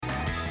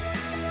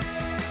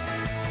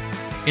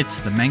It's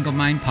the Mangled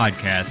Mind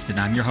Podcast, and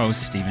I'm your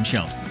host, Stephen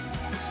Shelton.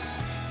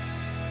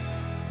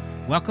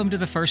 Welcome to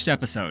the first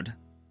episode.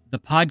 The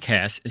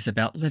podcast is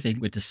about living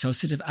with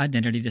dissociative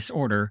identity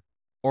disorder,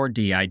 or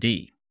DID.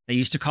 They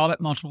used to call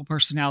it multiple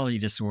personality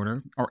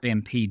disorder, or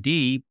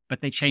MPD,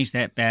 but they changed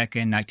that back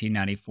in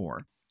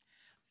 1994.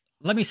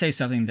 Let me say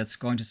something that's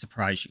going to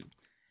surprise you.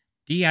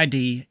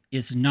 DID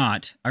is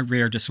not a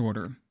rare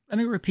disorder. Let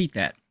me repeat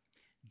that.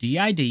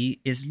 DID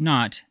is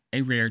not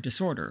a rare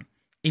disorder,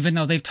 even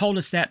though they've told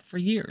us that for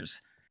years.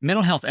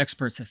 Mental health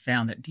experts have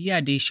found that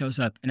DID shows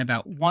up in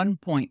about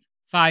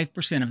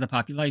 1.5% of the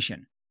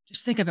population.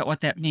 Just think about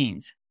what that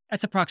means.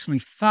 That's approximately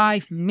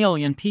 5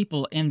 million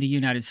people in the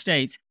United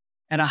States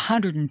and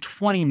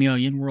 120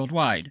 million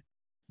worldwide.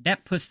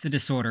 That puts the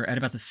disorder at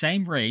about the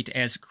same rate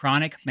as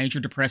chronic major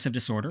depressive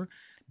disorder,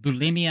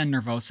 bulimia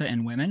nervosa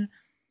in women.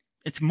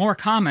 It's more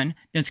common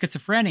than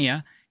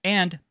schizophrenia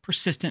and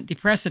persistent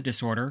depressive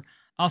disorder,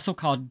 also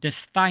called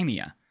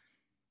dysthymia.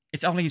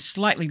 It's only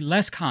slightly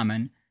less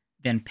common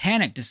than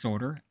panic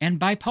disorder and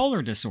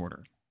bipolar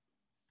disorder.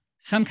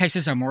 Some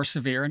cases are more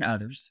severe than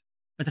others,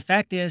 but the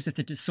fact is that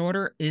the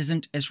disorder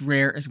isn't as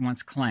rare as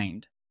once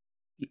claimed.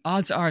 The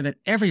odds are that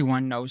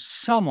everyone knows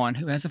someone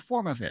who has a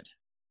form of it.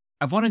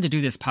 I've wanted to do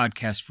this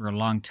podcast for a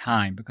long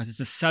time because it's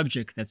a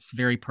subject that's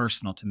very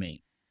personal to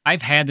me.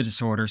 I've had the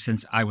disorder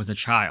since I was a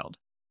child,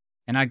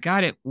 and I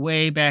got it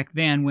way back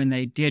then when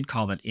they did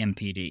call it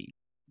MPD.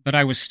 But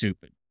I was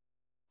stupid.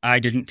 I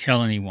didn't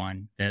tell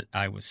anyone that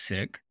I was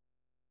sick.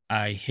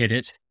 I hid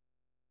it.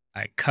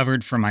 I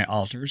covered for my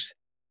alters.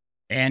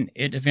 And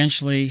it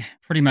eventually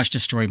pretty much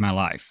destroyed my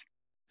life.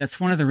 That's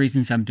one of the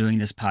reasons I'm doing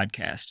this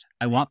podcast.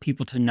 I want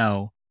people to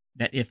know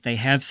that if they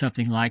have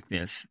something like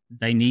this,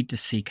 they need to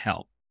seek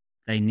help.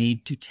 They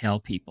need to tell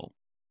people.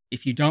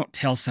 If you don't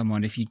tell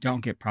someone, if you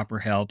don't get proper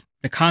help,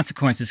 the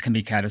consequences can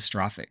be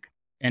catastrophic.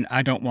 And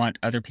I don't want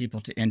other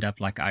people to end up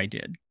like I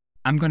did.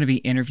 I'm going to be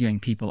interviewing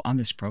people on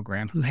this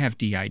program who have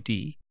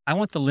DID. I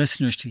want the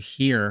listeners to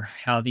hear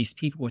how these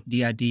people with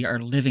DID are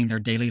living their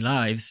daily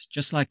lives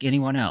just like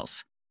anyone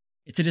else.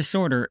 It's a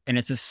disorder, and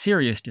it's a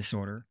serious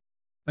disorder,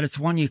 but it's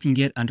one you can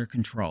get under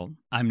control.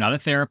 I'm not a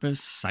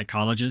therapist,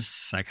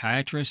 psychologist,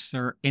 psychiatrist,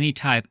 or any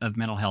type of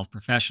mental health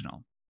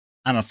professional.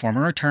 I'm a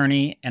former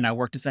attorney, and I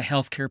worked as a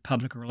healthcare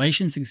public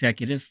relations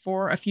executive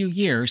for a few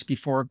years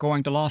before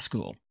going to law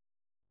school.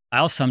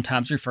 I'll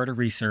sometimes refer to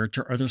research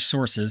or other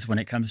sources when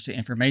it comes to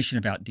information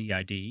about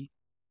DID,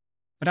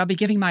 but I'll be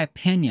giving my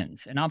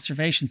opinions and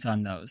observations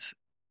on those.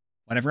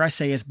 Whatever I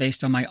say is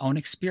based on my own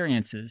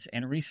experiences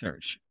and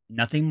research.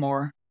 Nothing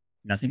more,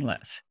 nothing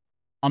less.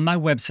 On my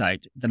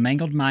website,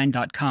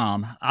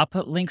 themangledmind.com, I'll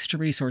put links to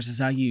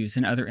resources I use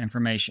and other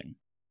information.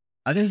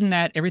 Other than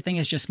that, everything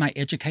is just my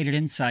educated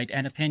insight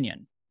and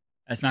opinion.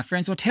 As my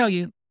friends will tell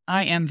you,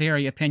 I am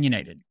very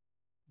opinionated.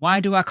 Why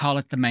do I call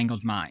it the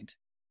Mangled Mind?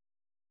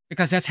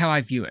 Because that's how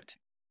I view it.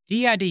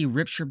 DID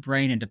rips your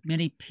brain into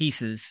many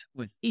pieces,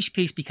 with each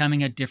piece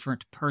becoming a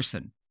different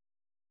person,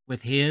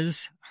 with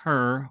his,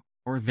 her,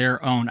 or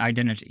their own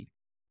identity.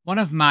 One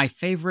of my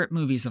favorite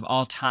movies of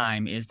all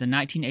time is the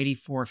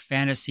 1984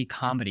 fantasy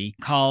comedy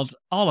called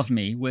All of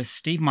Me, with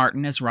Steve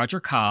Martin as Roger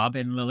Cobb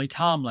and Lily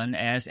Tomlin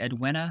as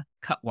Edwina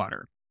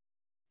Cutwater.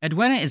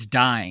 Edwina is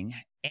dying,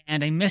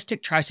 and a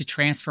mystic tries to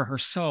transfer her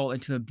soul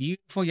into a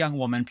beautiful young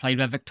woman played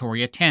by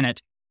Victoria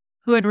Tennant,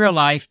 who in real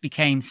life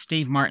became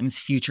Steve Martin's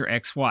future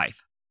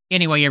ex-wife.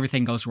 Anyway,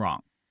 everything goes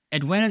wrong.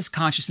 Edwina's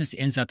consciousness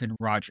ends up in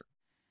Roger.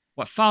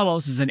 What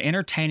follows is an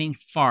entertaining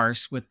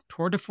farce with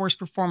tour de force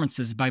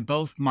performances by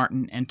both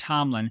Martin and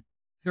Tomlin,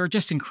 who are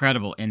just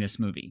incredible in this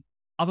movie.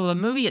 Although the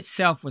movie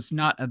itself was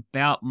not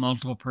about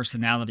multiple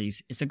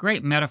personalities, it's a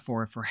great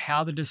metaphor for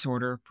how the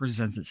disorder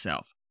presents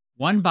itself.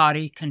 One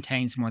body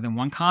contains more than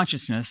one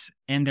consciousness,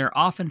 and they're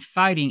often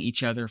fighting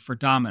each other for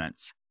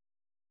dominance.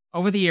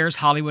 Over the years,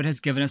 Hollywood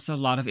has given us a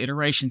lot of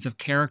iterations of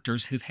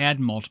characters who've had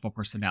multiple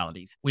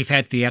personalities. We've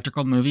had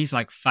theatrical movies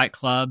like Fight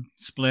Club,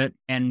 Split,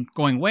 and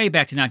going way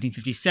back to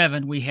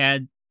 1957, we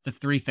had The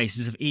Three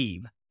Faces of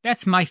Eve.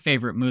 That's my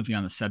favorite movie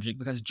on the subject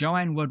because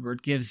Joanne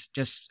Woodward gives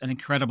just an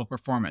incredible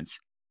performance.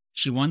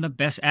 She won the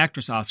Best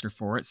Actress Oscar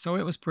for it, so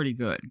it was pretty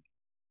good.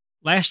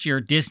 Last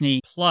year,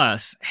 Disney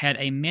Plus had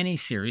a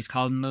mini-series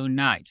called Moon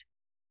Knight.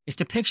 Its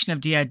depiction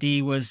of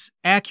DID was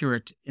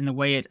accurate in the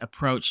way it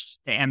approached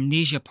the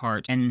amnesia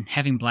part and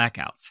having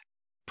blackouts.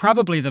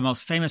 Probably the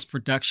most famous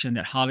production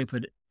that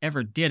Hollywood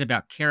ever did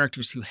about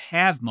characters who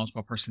have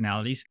multiple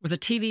personalities was a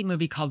TV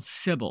movie called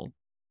Sybil.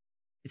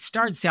 It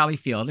starred Sally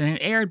Field, and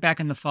it aired back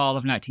in the fall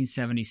of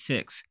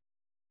 1976.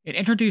 It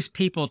introduced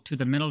people to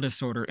the mental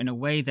disorder in a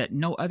way that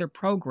no other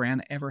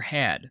program ever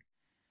had.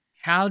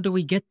 How do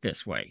we get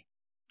this way?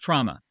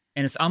 Trauma,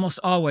 and it's almost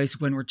always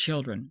when we're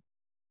children.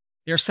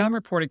 There are some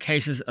reported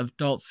cases of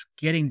adults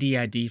getting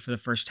DID for the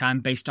first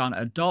time based on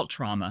adult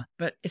trauma,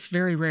 but it's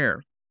very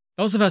rare.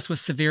 Those of us with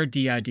severe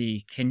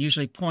DID can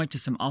usually point to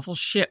some awful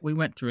shit we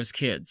went through as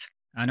kids.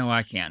 I know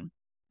I can.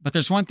 But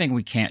there's one thing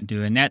we can't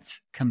do, and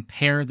that's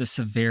compare the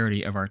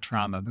severity of our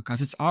trauma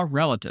because it's all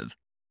relative.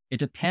 It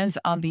depends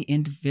on the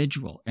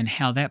individual and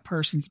how that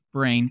person's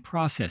brain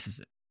processes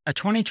it. A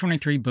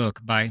 2023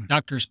 book by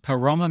Drs.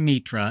 Paroma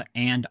Mitra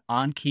and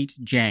Ankit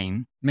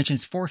Jain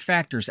mentions 4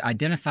 factors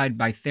identified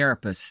by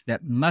therapists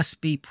that must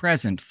be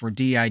present for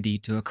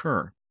DID to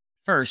occur.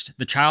 First,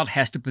 the child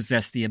has to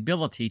possess the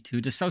ability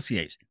to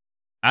dissociate.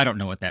 I don't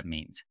know what that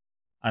means.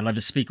 I'd love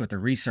to speak with a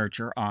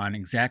researcher on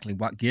exactly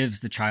what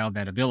gives the child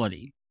that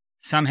ability.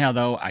 Somehow,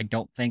 though, I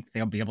don't think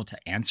they'll be able to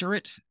answer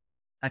it.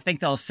 I think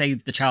they'll say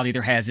the child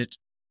either has it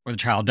or the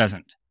child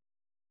doesn't.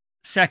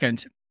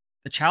 Second,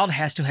 the child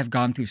has to have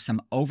gone through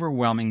some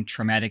overwhelming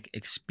traumatic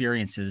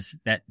experiences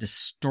that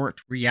distort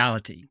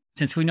reality.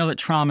 Since we know that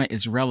trauma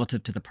is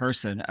relative to the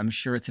person, I'm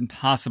sure it's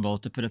impossible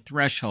to put a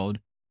threshold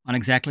on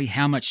exactly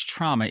how much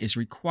trauma is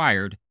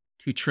required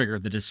to trigger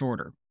the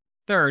disorder.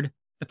 Third,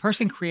 the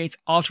person creates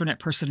alternate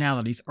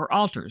personalities or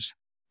alters,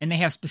 and they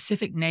have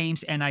specific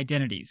names and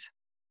identities.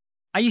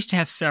 I used to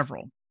have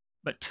several,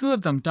 but 2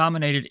 of them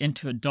dominated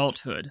into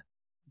adulthood.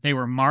 They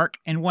were Mark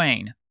and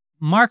Wayne.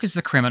 Mark is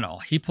the criminal.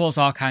 He pulls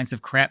all kinds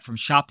of crap from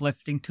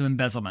shoplifting to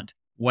embezzlement.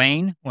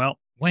 Wayne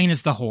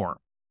is the whore.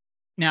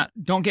 Now,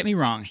 don't get me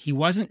wrong. He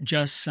wasn't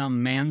just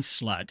some man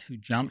slut who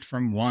jumped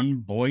from one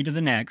boy to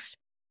the next.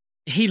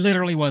 He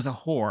literally was a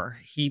whore.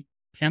 He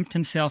pimped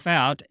himself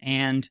out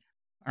and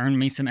earned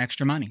me some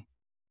extra money.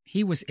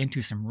 He was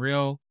into some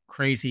real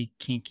crazy,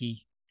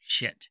 kinky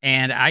shit.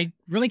 And I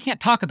really can't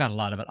talk about a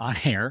lot of it on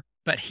air,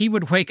 but he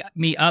would wake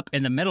me up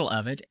in the middle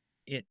of it.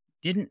 It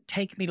didn't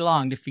take me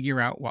long to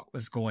figure out what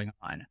was going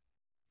on.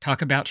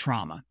 Talk about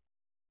trauma.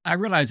 I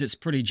realize it's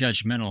pretty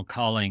judgmental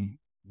calling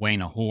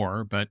Wayne a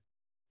whore, but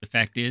the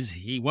fact is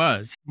he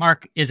was.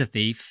 Mark is a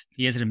thief.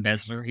 He is an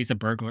embezzler. He's a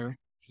burglar.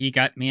 He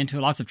got me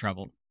into lots of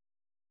trouble.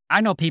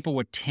 I know people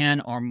with 10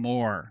 or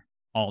more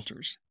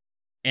alters,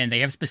 and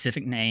they have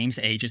specific names,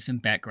 ages,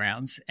 and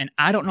backgrounds, and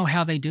I don't know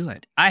how they do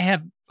it. I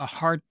have a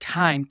hard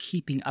time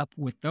keeping up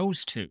with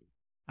those 2.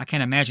 I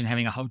can't imagine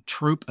having a whole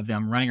troop of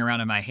them running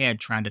around in my head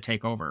trying to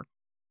take over.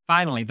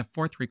 Finally, the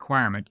 4th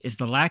requirement is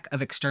the lack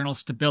of external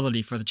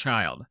stability for the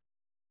child.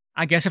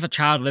 I guess if a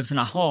child lives in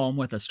a home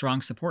with a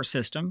strong support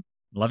system,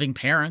 loving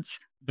parents,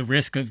 the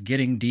risk of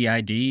getting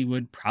DID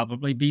would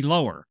probably be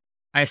lower.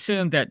 I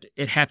assume that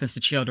it happens to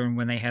children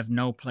when they have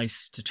no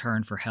place to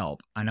turn for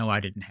help. I know I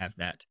didn't have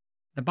that.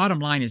 The bottom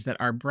line is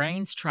that our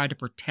brains try to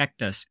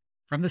protect us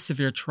from the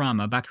severe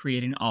trauma by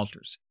creating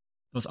alters.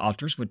 Those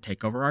alters would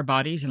take over our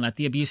bodies and let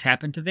the abuse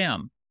happen to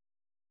them.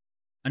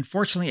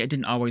 Unfortunately, it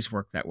didn't always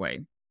work that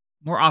way.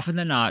 More often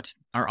than not,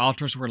 our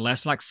alters were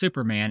less like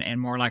Superman and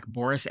more like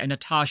Boris and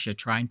Natasha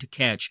trying to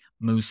catch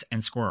Moose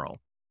and Squirrel.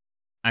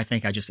 I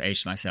think I just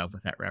aged myself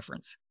with that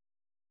reference.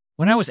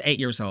 When I was 8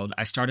 years old,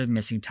 I started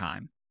missing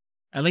time.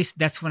 At least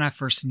that's when I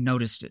first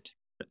noticed it.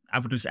 I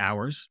would lose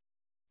hours,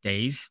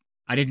 days.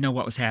 I didn't know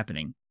what was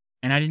happening.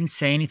 And I didn't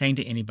say anything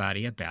to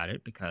anybody about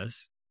it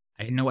because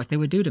I didn't know what they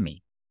would do to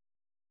me.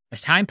 As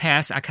time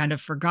passed, I kind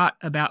of forgot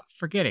about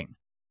forgetting.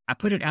 I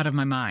put it out of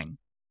my mind.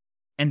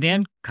 And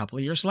then, a couple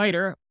of years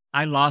later,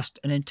 I lost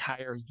an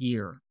entire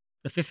year.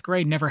 The 5th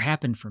grade never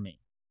happened for me.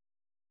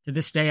 To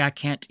this day, I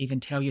can't even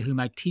tell you who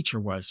my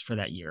teacher was for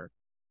that year.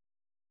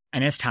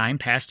 And as time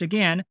passed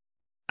again,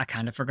 I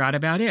kind of forgot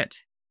about it.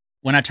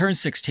 When I turned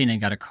 16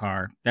 and got a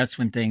car, that's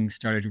when things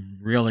started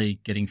really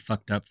getting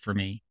fucked up for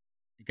me.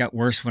 It got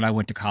worse when I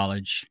went to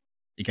college.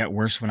 It got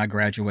worse when I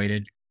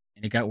graduated.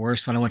 And it got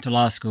worse when I went to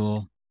law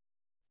school.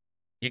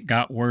 It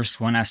got worse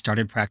when I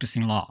started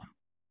practicing law.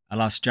 I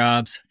lost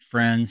jobs,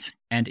 friends,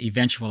 and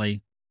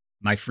eventually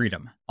my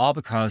freedom, all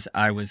because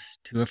I was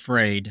too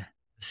afraid,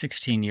 a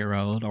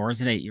 16-year-old or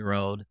as an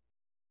 8-year-old,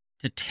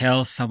 to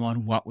tell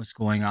someone what was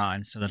going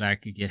on so that I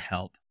could get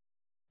help.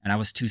 And I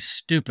was too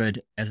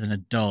stupid as an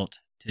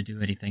adult to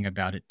do anything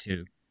about it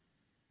too.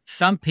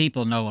 Some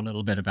people know a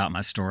little bit about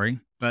my story,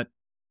 but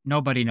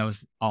nobody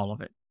knows all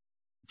of it.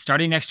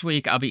 Starting next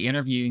week, I'll be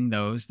interviewing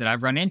those that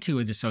I've run into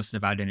with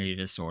dissociative identity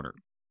disorder.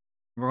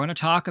 We're going to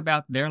talk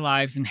about their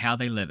lives and how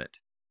they live it.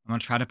 I'm going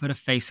to try to put a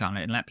face on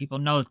it and let people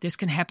know that this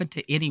can happen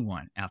to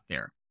anyone out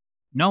there.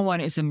 No one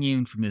is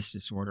immune from this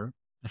disorder.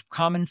 The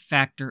common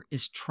factor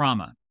is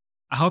trauma.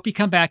 I hope you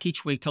come back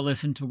each week to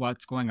listen to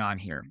what's going on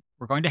here.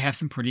 We're going to have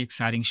some pretty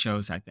exciting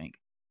shows, I think,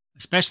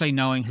 especially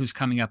knowing who's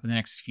coming up in the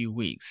next few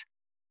weeks.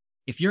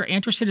 If you're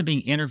interested in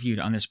being interviewed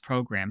on this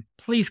program,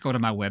 please go to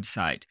my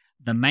website,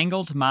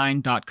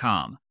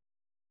 themangledmind.com.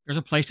 There's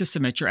a place to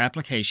submit your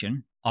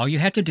application. All you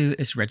have to do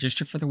is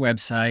register for the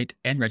website,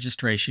 and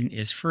registration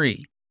is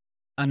free.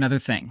 Another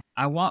thing,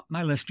 I want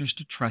my listeners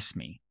to trust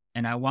me,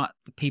 and I want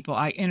the people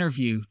I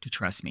interview to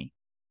trust me.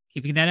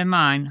 Keeping that in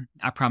mind,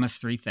 I promise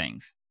 3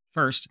 things.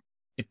 First,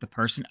 if the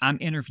person I'm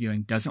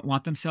interviewing doesn't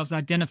want themselves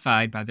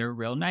identified by their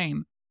real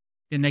name,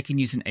 then they can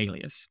use an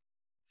alias.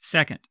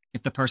 Second,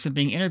 if the person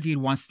being interviewed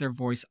wants their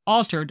voice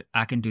altered,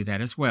 I can do that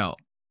as well.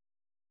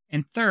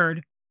 And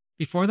third,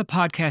 before the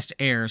podcast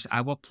airs, I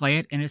will play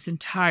it in its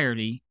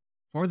entirety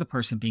for the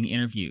person being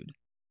interviewed.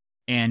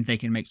 And they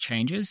can make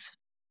changes,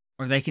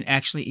 or they can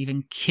actually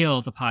even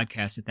kill the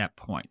podcast at that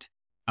point.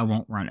 I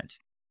won't run it.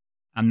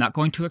 I'm not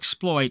going to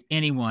exploit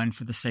anyone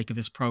for the sake of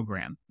this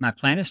program. My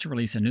plan is to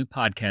release a new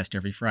podcast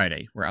every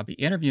Friday where I'll be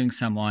interviewing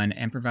someone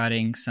and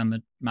providing some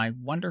of my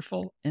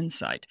wonderful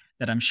insight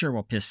that I'm sure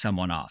will piss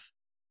someone off.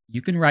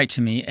 You can write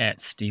to me at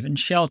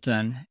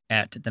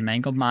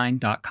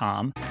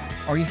stevenshelton@themangledmind.com,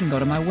 or you can go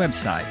to my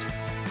website.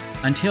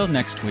 Until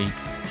next week,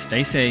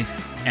 stay safe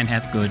and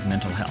have good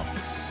mental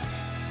health.